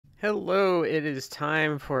Hello, it is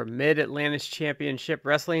time for Mid-Atlantis Championship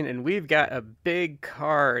Wrestling, and we've got a big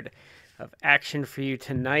card of action for you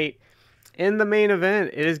tonight. In the main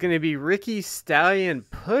event, it is going to be Ricky Stallion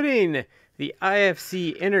putting the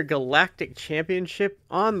IFC Intergalactic Championship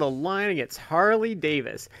on the line against Harley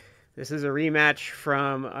Davis. This is a rematch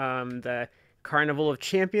from the Carnival of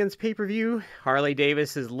Champions pay-per-view. Harley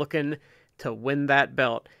Davis is looking to win that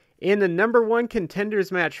belt. In the #1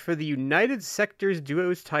 Contenders match for the United Sectors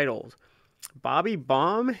Duos titles, Bobby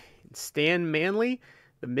Baum and Stan Manley,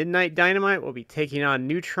 the Midnight Dynamite, will be taking on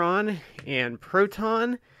Neutron and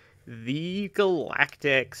Proton, the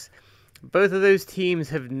Galactics. Both of those teams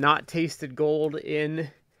have not tasted gold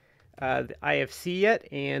in the IFC yet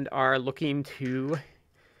and are looking to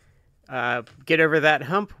get over that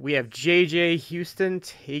hump. We have JJ Houston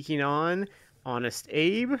taking on Honest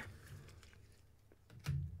Abe.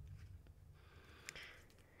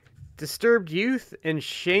 Disturbed Youth and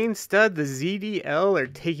Shane Studd, the ZDL, are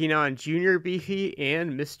taking on Junior Beefy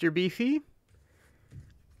and Mr. Beefy.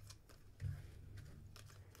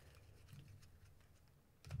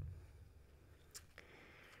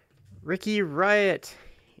 Ricky Riot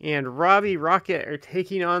and Robbie Rocket are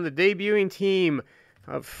taking on the debuting team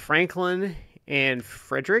of Franklin and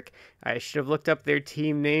Frederick. I should have looked up their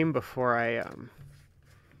team name before I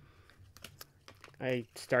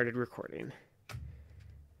started recording.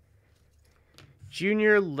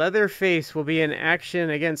 Junior Leatherface will be in action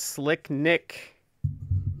against Slick Nic.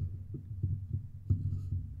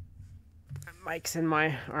 Mike's in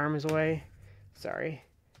my arm's way. Sorry.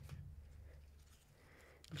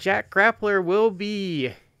 Jack Grappler will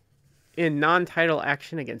be in non-title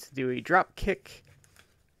action against Dewey Dropkick.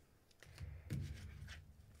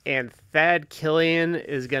 And Thad Killian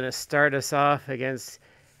is going to start us off against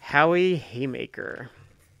Howie Haymaker.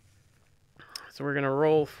 So we're going to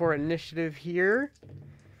roll for initiative here.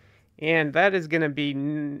 And that is going to be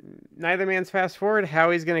neither man's fast forward.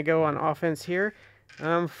 Howie's going to go on offense here.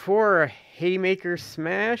 For Haymaker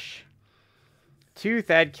Smash. 2,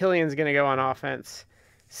 Thad Killian's going to go on offense.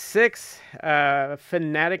 6,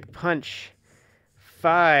 Fanatic Punch.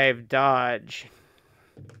 5, Dodge.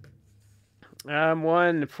 1,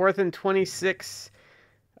 4th and 26.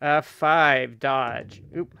 5, Dodge.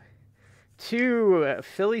 2,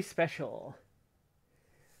 Philly Special.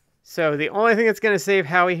 So the only thing that's going to save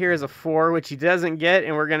Howie here is a 4, which he doesn't get,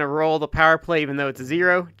 and we're going to roll the power play even though it's a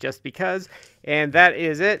 0, just because. And that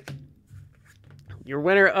is it. Your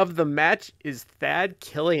winner of the match is Thad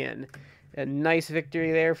Killian. A nice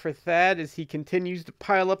victory there for Thad as he continues to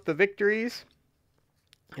pile up the victories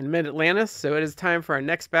in Mid-Atlantis. So it is time for our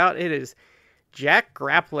next bout. It is Jack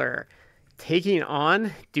Grappler taking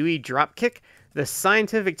on Dewey Dropkick. The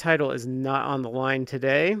scientific title is not on the line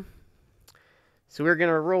today. So we're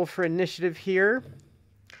going to roll for initiative here.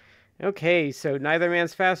 Okay, so neither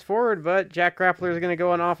man's fast forward, but Jack Grappler is going to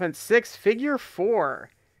go on offense. 6, figure 4.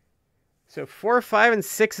 So 4, 5, and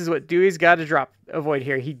 6 is what Dewey's got to avoid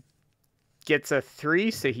here. He gets a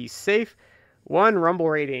 3, so he's safe. 1, rumble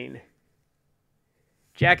rating.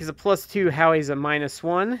 Jack is a +2, Howie's a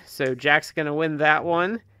 -1, so Jack's going to win that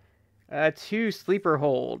one. 2, sleeper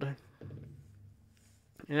hold.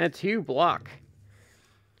 And a 2, block.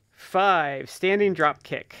 5, standing drop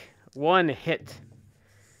kick. 1, hit.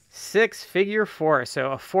 6, figure 4.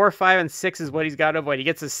 So a 4, 5, and 6 is what he's got to avoid. He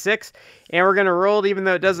gets a 6, and we're going to roll it even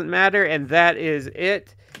though it doesn't matter, and that is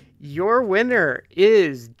it. Your winner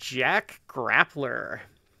is Jack Grappler.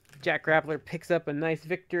 Jack Grappler picks up a nice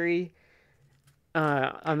victory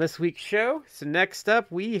on this week's show. So next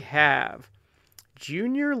up, we have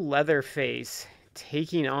Junior Leatherface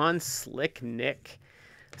taking on Slick Nic.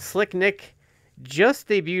 Slick Nic just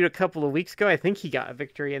debuted a couple of weeks ago. I think he got a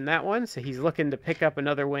victory in that one, so he's looking to pick up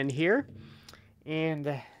another win here.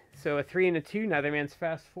 And so a 3 and a 2, neither man's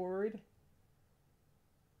fast forward.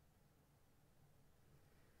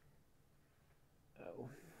 Oh,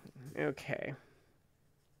 okay.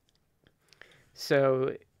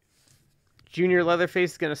 So Junior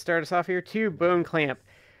Leatherface is going to start us off here. 2, bone clamp.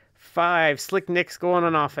 5, Slick Nic's going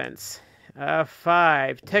on offense.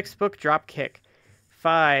 5, textbook drop kick.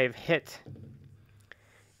 5, hit.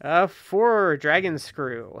 4, dragon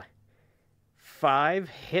screw. 5,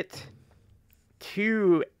 hit.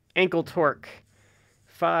 2, ankle torque.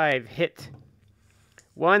 5, hit.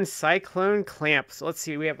 1, cyclone clamp. So let's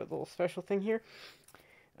see, we have a little special thing here.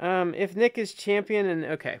 If Nic is champion, and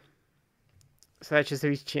okay. So that's just who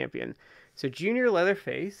he's champion. So Junior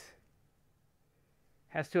Leatherface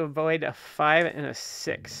has to avoid a 5 and a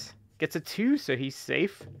 6. Gets a 2, so he's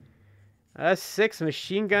safe. 6,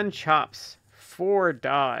 machine gun chops. 4,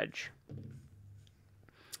 dodge.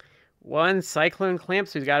 1 Cyclone Clamp,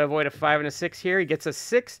 so he's got to avoid a 5 and a 6 here. He gets a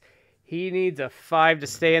 6. He needs a 5 to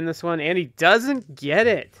stay in this one, and he doesn't get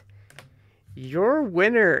it. Your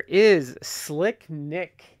winner is Slick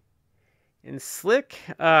Nic. And Slick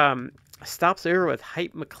stops over with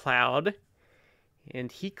Hype McLeod,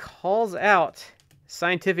 and he calls out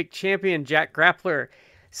scientific champion Jack Grappler.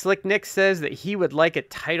 Slick Nic says that he would like a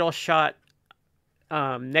title shot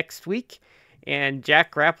next week, and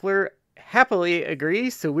Jack Grappler happily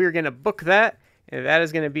agrees, so we're going to book that, and that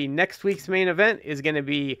is going to be next week's main event, is going to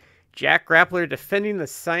be Jack Grappler defending the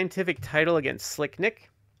scientific title against Slick Nic.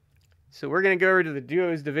 So we're going to go over to the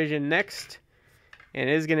duos division next, and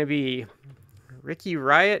it is going to be Ricky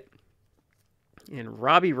Riot and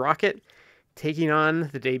Robbie Rocket taking on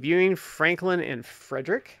the debuting Franklin and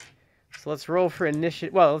Frederick. So let's roll for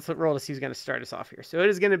initiative. Well, let's roll to see who's going to start us off here. So it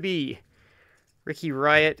is going to be Ricky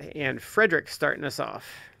Riot and Frederick starting us off.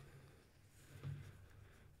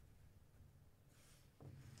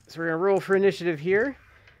 So we're going to roll for initiative here.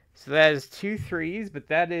 So that is 2 3s, but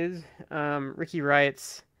that is Ricky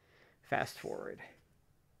Riot's fast forward.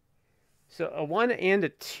 So a 1 and a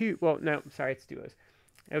 2. Well, no, sorry, it's duos.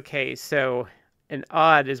 Okay, so an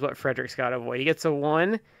odd is what Frederick's got to avoid. He gets a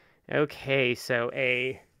 1. Okay, so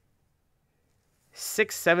a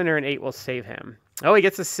 6, 7, or an 8 will save him. Oh, he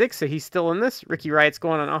gets a 6, so he's still in this. Ricky Riot's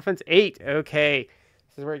going on offense. 8. Okay,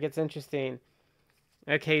 this is where it gets interesting.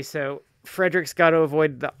 Okay, so Frederick's got to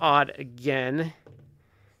avoid the odd again.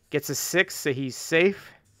 Gets a 6, so he's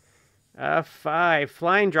safe. 5,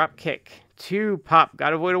 flying drop kick. 2, pop, got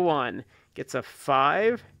to avoid a 1. Gets a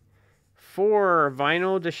 5. 4,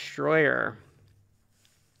 vinyl destroyer.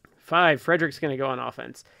 5, Frederick's going to go on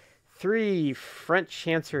offense. 3, front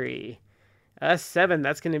chancery. 7,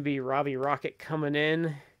 that's going to be Robbie Rocket coming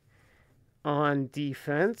in on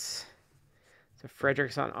defense. So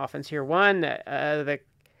Frederick's on offense here. 1, the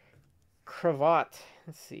cravat.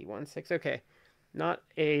 Let's see, 1, 6. Okay, not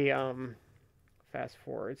a fast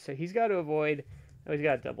forward. So he's got to avoid. Oh, he's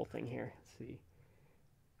got a double thing here. Let's see.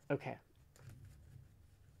 Okay.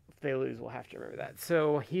 If they lose, we'll have to remember that.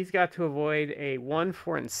 So he's got to avoid a 1,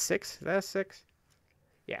 4, and 6. Is that a 6?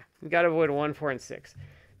 Yeah, he's got to avoid a 1, 4, and 6.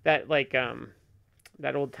 That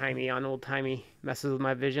that old-timey messes with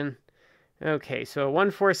my vision. Okay, so a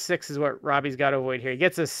 1, 4, 6 is what Robbie's got to avoid here. He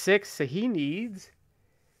gets a 6, so he needs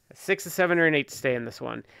a 6, a 7, or an 8 to stay in this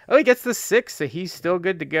one. Oh, he gets the 6, so he's still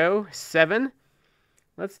good to go. 7.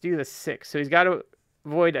 Let's do the 6. So he's got to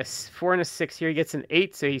avoid a 4 and a 6 here. He gets an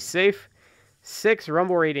 8, so he's safe. 6,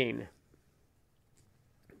 rumble rating.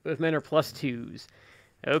 Both men are +2s.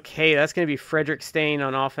 Okay, that's going to be Frederick staying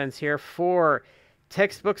on offense here. 4,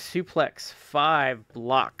 textbook suplex. 5,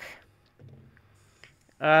 block.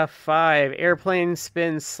 5, airplane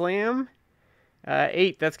spin slam.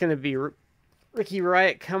 8, that's going to be Ricky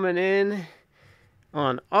Riot coming in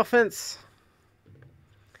on offense.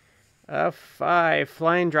 5,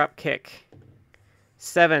 flying drop kick.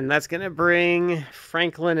 7, that's going to bring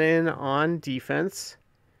Franklin in on defense.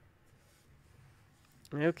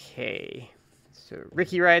 Okay, so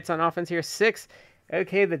Ricky Riot's on offense here. 6,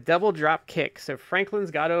 okay, the double drop kick. So Franklin's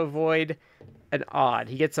got to avoid an odd.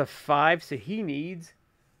 He gets a 5, so he needs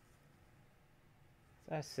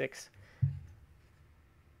a 6.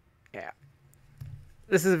 Yeah.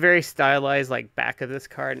 This is a very stylized, like, back of this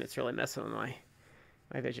card, and it's really messing with my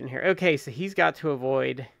vision here. Okay, so he's got to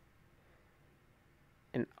avoid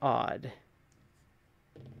an odd.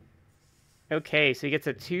 Okay, so he gets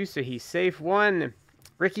a 2, so he's safe. 1,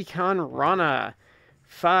 Ricky Khan Rana.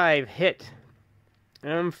 5, hit.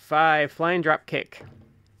 5, flying drop kick.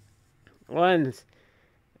 1,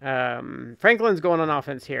 Franklin's going on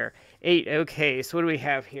offense here. 8, okay, so what do we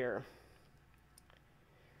have here?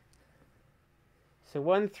 So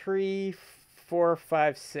 1, 3, 4,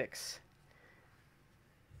 5, 6.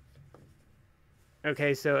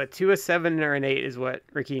 Okay, so a 2, a 7, or an 8 is what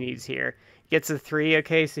Ricky needs here. Gets a 3,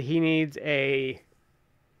 okay, so he needs a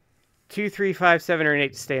 2, 3, 5, 7, or an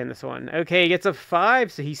 8 to stay in this one. Okay, he gets a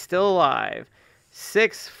 5, so he's still alive.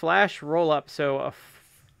 6, flash roll up, so a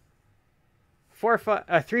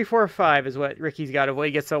 3, 4, 5 is what Ricky's got to avoid.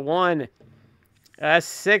 He gets a 1.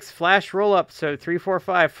 6, flash roll up, so 3, 4,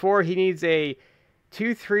 5. 4, he needs a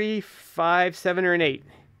 2, 3, 5, 7, or an 8.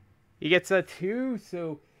 He gets a 2,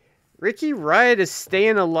 so Ricky Riot is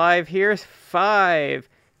staying alive here. 5,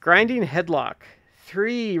 grinding headlock.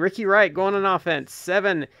 3, Ricky Riot going on offense.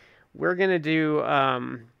 7, we're going to do,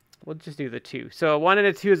 we'll just do the 2. So a 1 and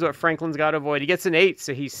a 2 is what Franklin's got to avoid. He gets an 8,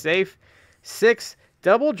 so he's safe. 6,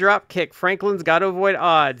 double drop kick. Franklin's got to avoid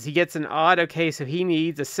odds. He gets an odd. Okay, so he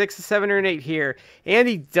needs a 6, a 7, or an 8 here. And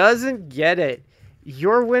he doesn't get it.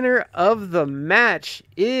 Your winner of the match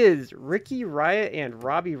is Ricky Riot and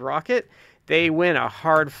Robbie Rocket. They win a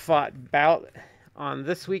hard-fought bout on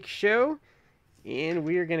this week's show. And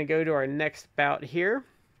we are going to go to our next bout here.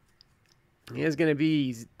 It is going to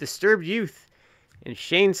be Disturbed Youth and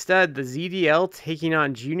Shane Studd, the ZDL, taking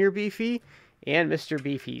on Junior Beefy and Mr.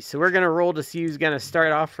 Beefy. So we're going to roll to see who's going to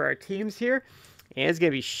start off for our teams here. And it's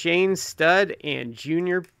going to be Shane Studd and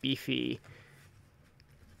Junior Beefy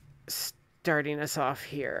starting us off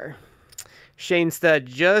here. Shane Studd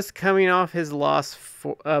just coming off his loss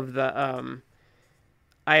of the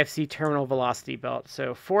IFC Terminal Velocity belt.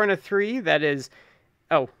 So 4 and a 3, that is...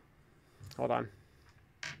 Oh, hold on.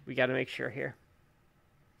 We got to make sure here.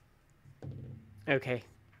 Okay.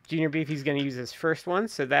 Junior Beefy's going to use his first one.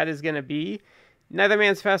 So that is going to be... Neither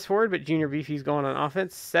man's fast forward, but Junior Beefy's going on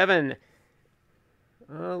offense. 7.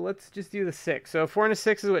 Let's just do the 6. So 4 and a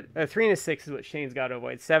 6 is what... 3 and a 6 is what Shane's got to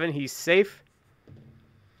avoid. 7, he's safe.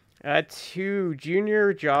 2,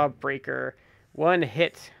 Junior Jawbreaker. 1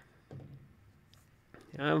 hit.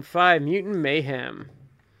 5, Mutant Mayhem.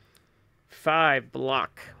 5,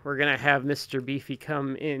 Block. We're going to have Mr. Beefy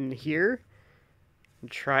come in here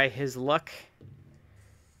and try his luck.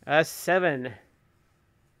 7.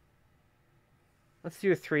 Let's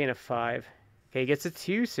do a 3 and a 5. Okay, he gets a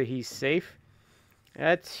 2, so he's safe.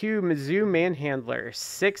 2, Mizzou Manhandler.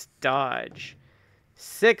 6, Dodge.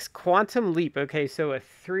 6, Quantum Leap. Okay, so a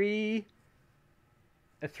 3,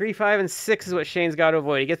 5, and 6 is what Shane's got to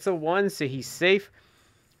avoid. He gets a 1, so he's safe.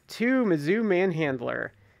 2, Mizzou Manhandler.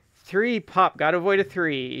 3, Pop. Got to avoid a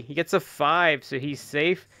 3. He gets a 5, so he's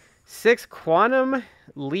safe. 6, Quantum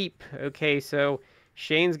Leap. Okay, so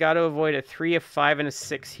Shane's got to avoid a 3, a 5, and a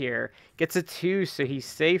 6 here. Gets a 2, so he's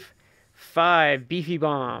safe. 5, Beefy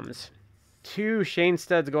Bombs. 2, Shane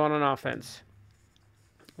Studd's going on offense.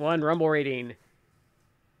 1, Rumble Rating.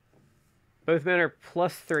 Both men are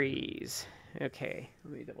 +3s. Okay,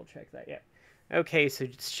 let me double check that. Yeah. Okay, so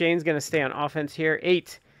Shane's going to stay on offense here.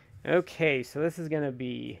 8. Okay, so this is going to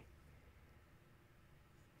be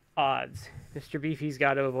odds. Mr. Beefy's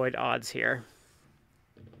got to avoid odds here.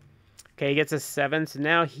 Okay, he gets a 7, so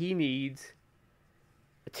now he needs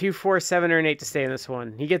a 2, 4, 7, or an 8 to stay in this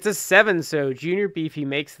one. He gets a 7, so Junior Beefy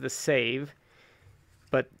makes the save.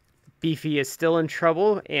 But Beefy is still in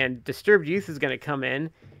trouble, and Disturbed Youth is going to come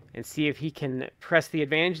in and see if he can press the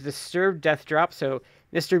advantage. Disturbed Death Drop, so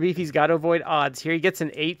Mr. Beefy's got to avoid odds here. He gets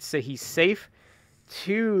an 8, so he's safe.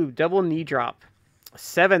 2, Double Knee Drop.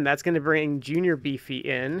 7, that's going to bring Junior Beefy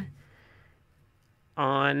in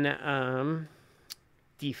on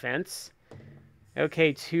defense.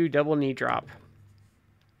 Okay, 2, Double Knee Drop.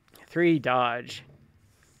 3, Dodge.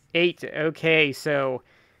 8, okay, so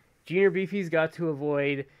Junior Beefy's got to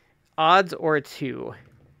avoid odds or a 2.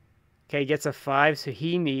 Okay, gets a 5, so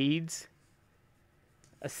he needs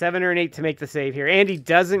a 7 or an 8 to make the save here. And he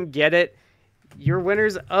doesn't get it. Your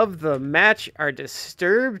winners of the match are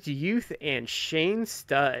Disturbed Youth and Shane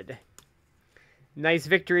Studd. Nice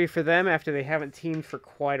victory for them after they haven't teamed for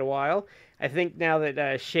quite a while. I think now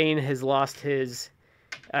that Shane has lost his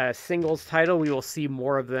singles title, we will see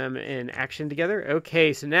more of them in action together.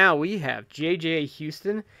 Okay, so now we have JJ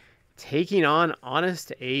Houston taking on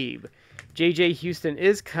Honest Abe. JJ Houston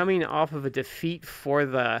is coming off of a defeat for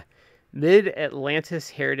the Mid-Atlantis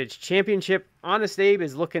Heritage Championship. Honest Abe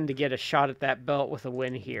is looking to get a shot at that belt with a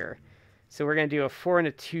win here. So we're going to do a 4 and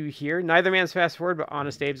a 2 here. Neither man's fast forward, but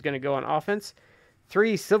Honest Abe's going to go on offense.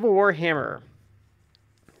 3, Civil War Hammer.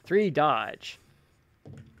 3, Dodge.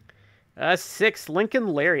 6, Lincoln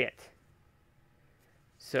Lariat.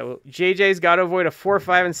 So JJ's got to avoid a 4,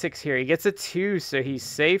 5, and 6 here. He gets a 2, so he's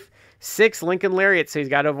safe. 6, Lincoln Lariat, so he's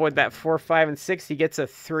got to avoid that 4, 5, and 6. He gets a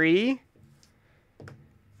 3.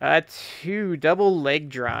 2, Double Leg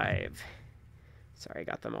Drive. Sorry, I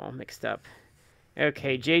got them all mixed up.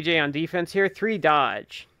 Okay, JJ on defense here. 3,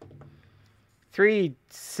 Dodge. 3,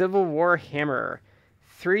 Civil War Hammer.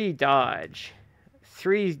 3, Dodge.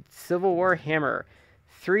 3, Civil War Hammer.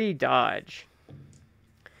 3, Dodge.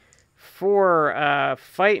 4,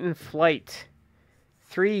 Fight and Flight.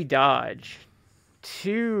 3, Dodge.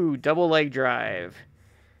 2, Double Leg Drive.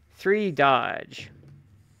 3, Dodge.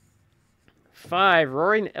 5,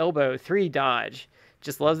 Roaring Elbow. 3, Dodge.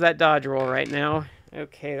 Just loves that dodge roll right now.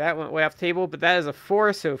 Okay, that went way off the table, but that is a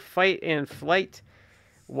 4, so Fight and Flight.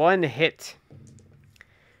 1 hit.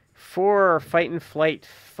 4, Fight and Flight.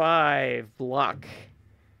 5, Block.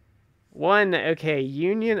 1, okay,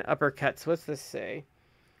 Union Uppercuts. What's this say?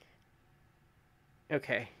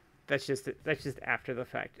 Okay, that's just after the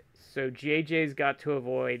fact. So JJ's got to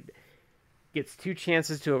avoid, gets 2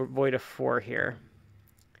 chances to avoid a 4 here.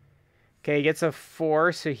 Okay, he gets a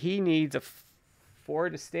 4, so he needs a 4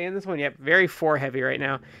 to stay in this one. Yep, very 4 heavy right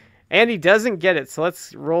now. And he doesn't get it, so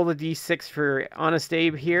let's roll the D6 for Honest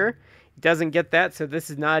Abe here. He doesn't get that, so this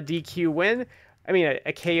is not a DQ win. I mean,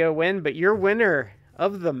 a KO win, but your winner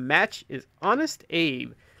of the match is Honest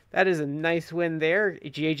Abe. That is a nice win there.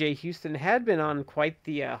 J.J. Houston had been on quite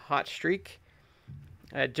the hot streak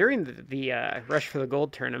during the Rush for the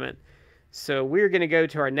Gold tournament. So we're going to go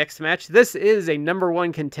to our next match. This is a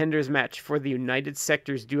 #1 Contenders match for the United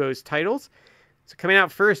Sectors Duos titles. So coming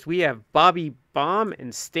out first, we have Bobby Baum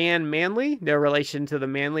and Stan Manley, no relation to the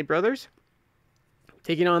Manley brothers,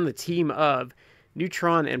 taking on the team of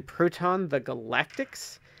Neutron and Proton, the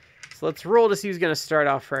Galactics. So let's roll to see who's going to start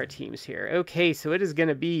off for our teams here. Okay, so it is going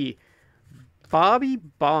to be Bobby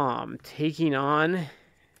Baum taking on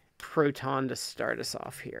Proton to start us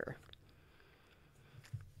off here.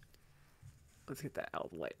 Let's get that out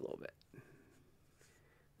of the light a little bit.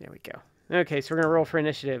 There we go. Okay, so we're going to roll for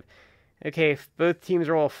initiative. Okay, if both teams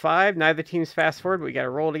roll a 5, neither team's fast forward, but we got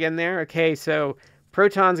to roll it again there. Okay, so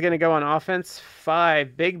Proton's going to go on offense.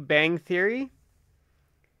 5, Big Bang Theory.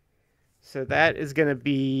 So that is going to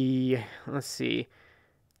be, let's see,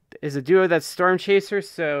 is a duo that's Storm Chaser,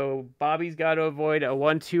 so Bobby's got to avoid a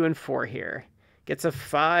 1, 2, and 4 here. Gets a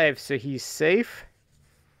 5, so he's safe.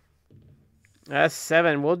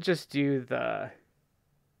 7, we'll just do the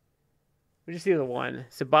 1.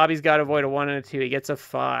 So Bobby's got to avoid a 1 and a 2. He gets a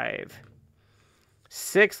 5.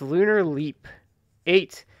 6, Lunar Leap.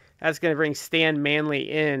 8, that's going to bring Stan Manley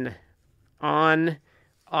in on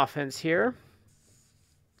offense here.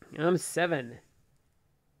 7.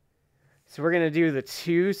 So we're going to do the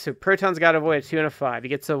 2. So Proton's got to avoid a 2 and a 5. He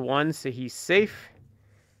gets a 1, so he's safe.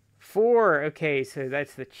 4, okay, so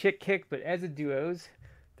that's the chick kick, but as a duos,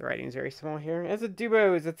 the writing's very small here. As a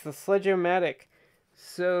duos, it's the Sledge-O-Matic.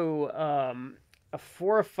 So a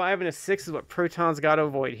 4, a 5, and a 6 is what Proton's got to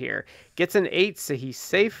avoid here. Gets an 8, so he's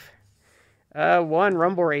safe. 1,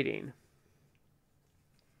 Rumble Rating.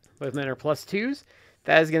 Both men are +2s.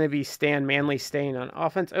 That is going to be Stan Manley staying on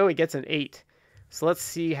offense. Oh, he gets an 8. So let's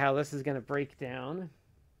see how this is going to break down.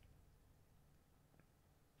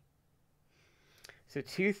 So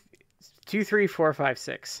 2, 3, 4, 5,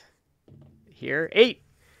 6. Here, 8.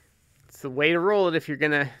 It's the way to roll it if you're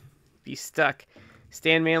going to be stuck.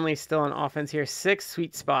 Stan Manley still on offense here. 6,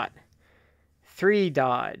 Sweet Spot. 3,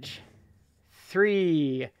 Dodge.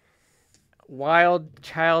 3, Wild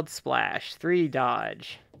Child Splash. 3,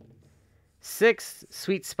 Dodge. 6,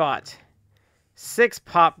 Sweet Spot. 6,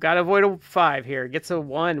 Pop. Got to avoid a 5 here. Gets a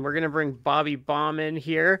 1. We're going to bring Bobby Baum in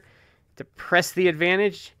here to press the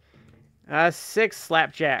advantage. 6,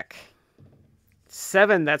 Slapjack.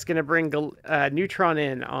 7, that's going to bring Neutron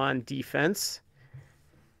in on defense.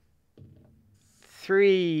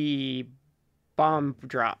 3, Bomb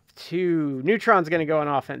Drop. 2, Neutron's going to go on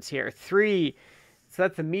offense here. 3, so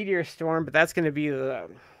that's the Meteor Storm, but that's going to be the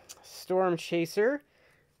Storm Chaser.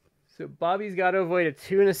 So Bobby's got to avoid a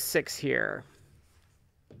 2 and a 6 here.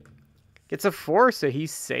 Gets a 4, so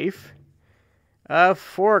he's safe.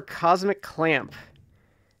 4, Cosmic Clamp.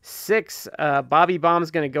 6, Bobby Baum's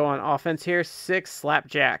going to go on offense here. 6,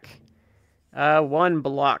 Slapjack. 1,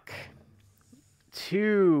 Block.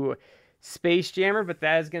 2, Space Jammer, but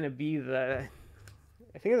that is going to be the,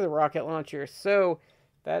 I think it's the rocket launcher. So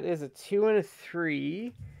that is a 2 and a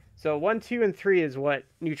 3. So 1, 2, and 3 is what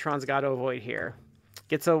Neutron's got to avoid here.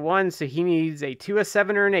 Gets a 1, so he needs a 2, a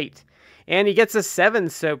 7, or an 8. And he gets a 7,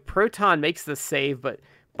 so Proton makes the save, but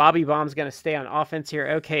Bobby Baum's going to stay on offense here.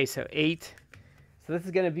 Okay, so 8. So this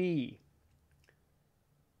is going to be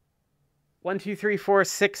 1, 2, 3, 4,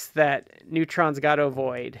 6 that Neutron's got to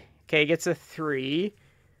avoid. Okay, gets a 3.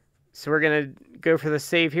 So we're going to go for the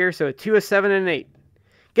save here. So a 2, a 7, and an 8.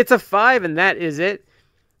 Gets a 5, and that is it.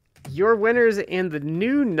 Your winners and the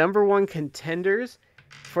new #1 contenders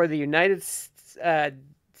for the United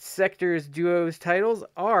Sectors Duos titles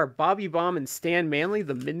are Bobby Baum and Stan Manley,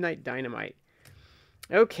 the Midnight Dynamite.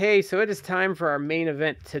 Okay, so it is time for our main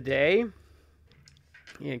event today.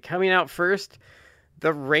 And coming out first,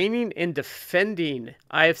 the reigning and defending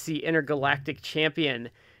IFC Intergalactic Champion,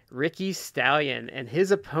 Ricky Stallion, and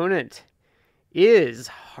his opponent is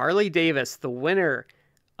Harley Davis, the winner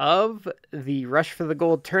of the Rush for the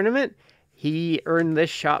Gold tournament. He earned this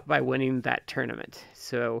shot by winning that tournament.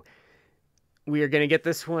 So we are going to get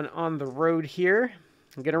this one on the road here.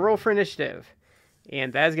 I'm going to roll for initiative.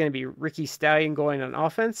 And that is going to be Ricky Stallion going on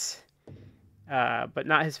offense, but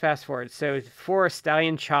not his fast forward. So 4,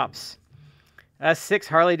 Stallion Chops. 6,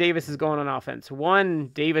 Harley Davis is going on offense. 1,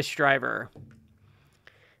 Davis Driver.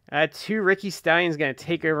 2, Ricky Stallion is going to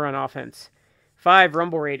take over on offense. 5,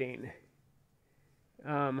 Rumble Rating.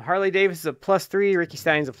 Harley Davis is a +3. Ricky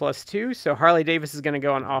Stallion's a +2. So Harley Davis is going to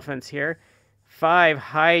go on offense here. 5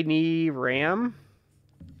 high knee ram.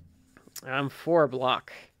 4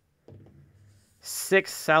 block.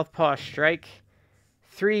 6 southpaw strike.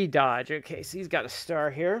 3 dodge. Okay, so he's got a star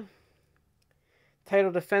here.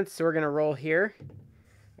 Title defense, so we're going to roll here.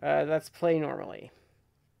 That's play normally.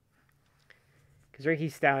 Because Ricky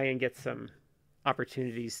Stallion gets some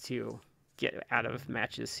opportunities to get out of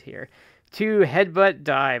matches here. 2 headbutt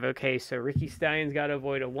dive. Okay, so Ricky Stallion's got to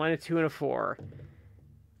avoid a 1, a 2, and a 4.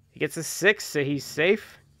 He gets a 6, so he's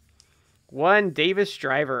safe. 1 Davis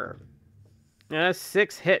driver.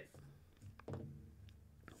 6 hit.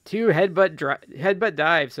 2 headbutt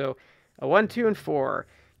dive. So a 1, 2, and 4.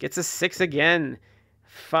 Gets a 6 again.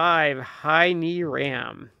 5 high knee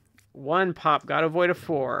ram. 1 pop. Got to avoid a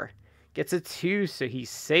 4. Gets a 2, so he's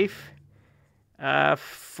safe.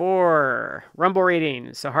 4 rumble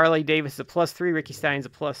rating. So Harley Davis is a +3. Ricky Stallion's a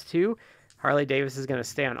 +2. Harley Davis is going to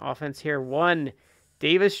stay on offense here. 1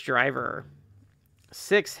 Davis driver.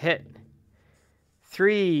 6 hit.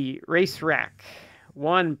 3 race rack.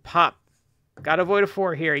 1 pop. Got to avoid a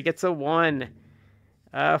 4 here. He gets a 1.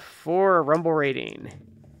 4 rumble rating.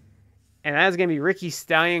 And that's going to be Ricky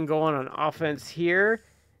Stallion going on offense here.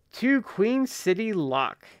 2 Queen City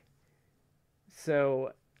lock.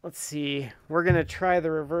 So let's see. We're going to try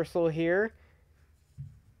the reversal here.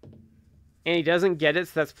 And he doesn't get it,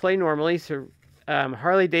 so that's play normally. So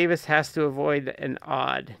Harley Davis has to avoid an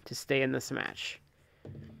odd to stay in this match.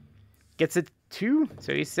 Gets a 2,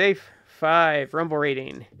 so he's safe. 5 rumble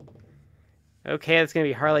rating. Okay, that's going to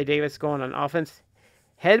be Harley Davis going on offense.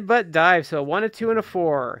 Headbutt dive, so a 1, a 2, and a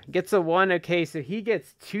 4. Gets a 1, okay, so he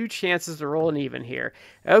gets 2 chances to roll an even here.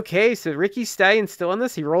 Okay, so Ricky Stallion's still in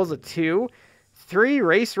this. He rolls a 2. 3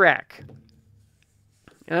 race rack.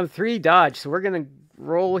 3 dodge, so we're going to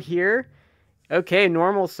roll here. Okay,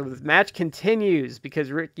 normal, so the match continues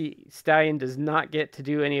because Ricky Stallion does not get to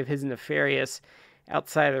do any of his nefarious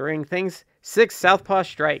outside of the ring things. 6 southpaw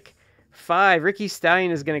strike. 5 Ricky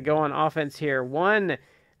Stallion is going to go on offense here. 1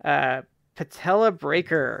 patella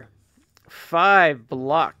breaker. 5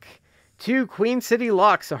 block. 2 Queen City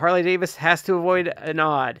lock, so Harley Davis has to avoid an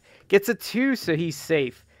odd. Gets a 2, so he's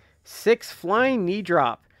safe. 6 flying knee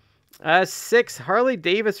drop. 6 Harley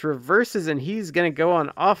Davis reverses, and he's going to go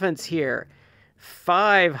on offense here.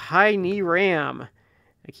 5 high knee ram.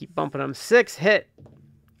 I keep bumping him. 6 hit.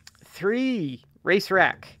 3 race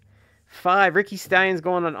rack. 5 Ricky Stallion's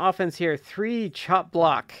going on offense here. 3 chop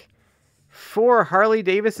block. 4 Harley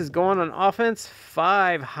Davis is going on offense.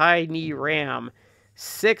 5 high knee ram.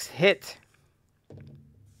 6 hit.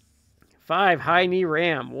 5 high knee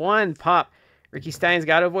ram. 1 pop. Ricky Stallion's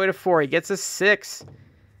got to avoid a 4. He gets a 6.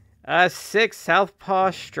 6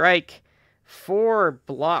 southpaw strike. 4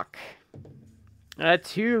 block.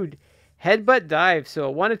 2 headbutt dive. So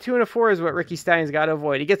a 1, a 2, and a 4 is what Ricky Stallion's got to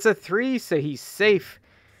avoid. He gets a 3, so he's safe.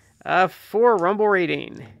 4 rumble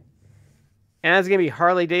rating. And that's going to be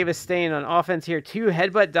Harley Davis staying on offense here. 2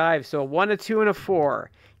 headbutt dive. So a 1, a 2, and a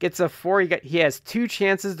 4. Gets a 4. He has 2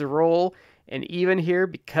 chances to roll an even here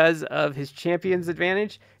because of his champion's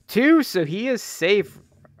advantage. 2, so he is safe.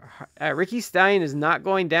 Ricky Stallion is not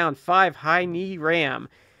going down. 5 high knee ram.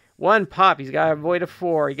 1 pop. He's got to avoid a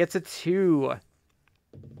 4. He gets a 2.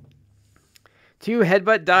 2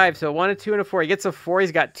 headbutt dive. So 1, a 2, and a 4. He gets a 4.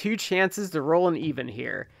 He's got 2 chances to roll an even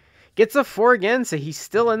here. Gets a 4 again, so he's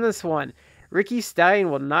still in this one. Ricky Stallion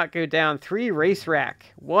will not go down. 3 race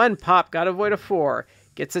rack. 1 pop. Got to avoid a 4.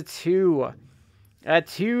 Gets a 2.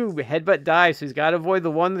 2 headbutt dive. So he's got to avoid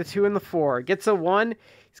the 1, the 2, and the 4. Gets a 1.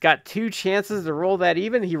 He's got 2 chances to roll that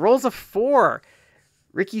even. He rolls a 4.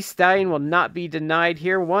 Ricky Stallion will not be denied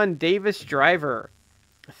here. 1 Davis driver.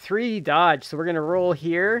 3 dodge. So we're going to roll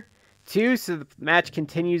here. 2, so the match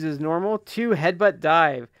continues as normal. 2 headbutt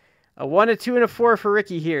dive. A 1, a 2, and a 4 for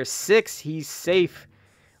Ricky here. 6, he's safe.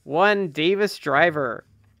 1 Davis driver.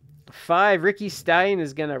 5 Ricky Stallion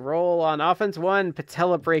is going to roll on offense. 1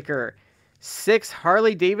 patella breaker. 6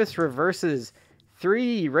 Harley Davis reverses.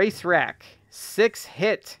 3 race rack. 6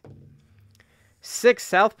 hit. 6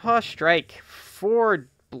 southpaw strike. 4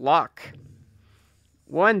 block.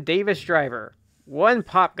 1 Davis driver. 1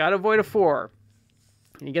 pop. Got to avoid a 4.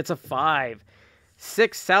 And he gets a 5.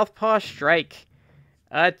 6 southpaw strike.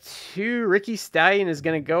 2 Ricky Stallion is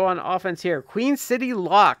going to go on offense here. Queen City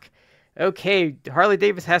lock. Okay, Harley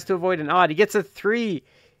Davis has to avoid an odd. He gets a 3.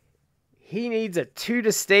 He needs a 2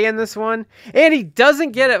 to stay in this one. And he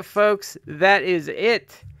doesn't get it, folks. That is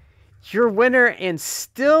it. Your winner and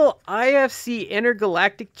still IFC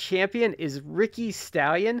Intergalactic Champion is Ricky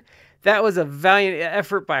Stallion. That was a valiant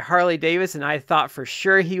effort by Harley Davis, and I thought for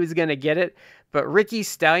sure he was going to get it. but Ricky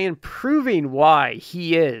Stallion proving why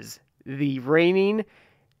he is the reigning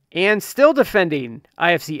and still defending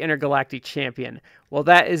IFC Intergalactic Champion. Well,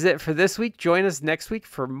 that is it for this week. Join us next week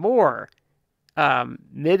for more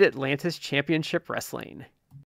Mid-Atlantis Championship Wrestling.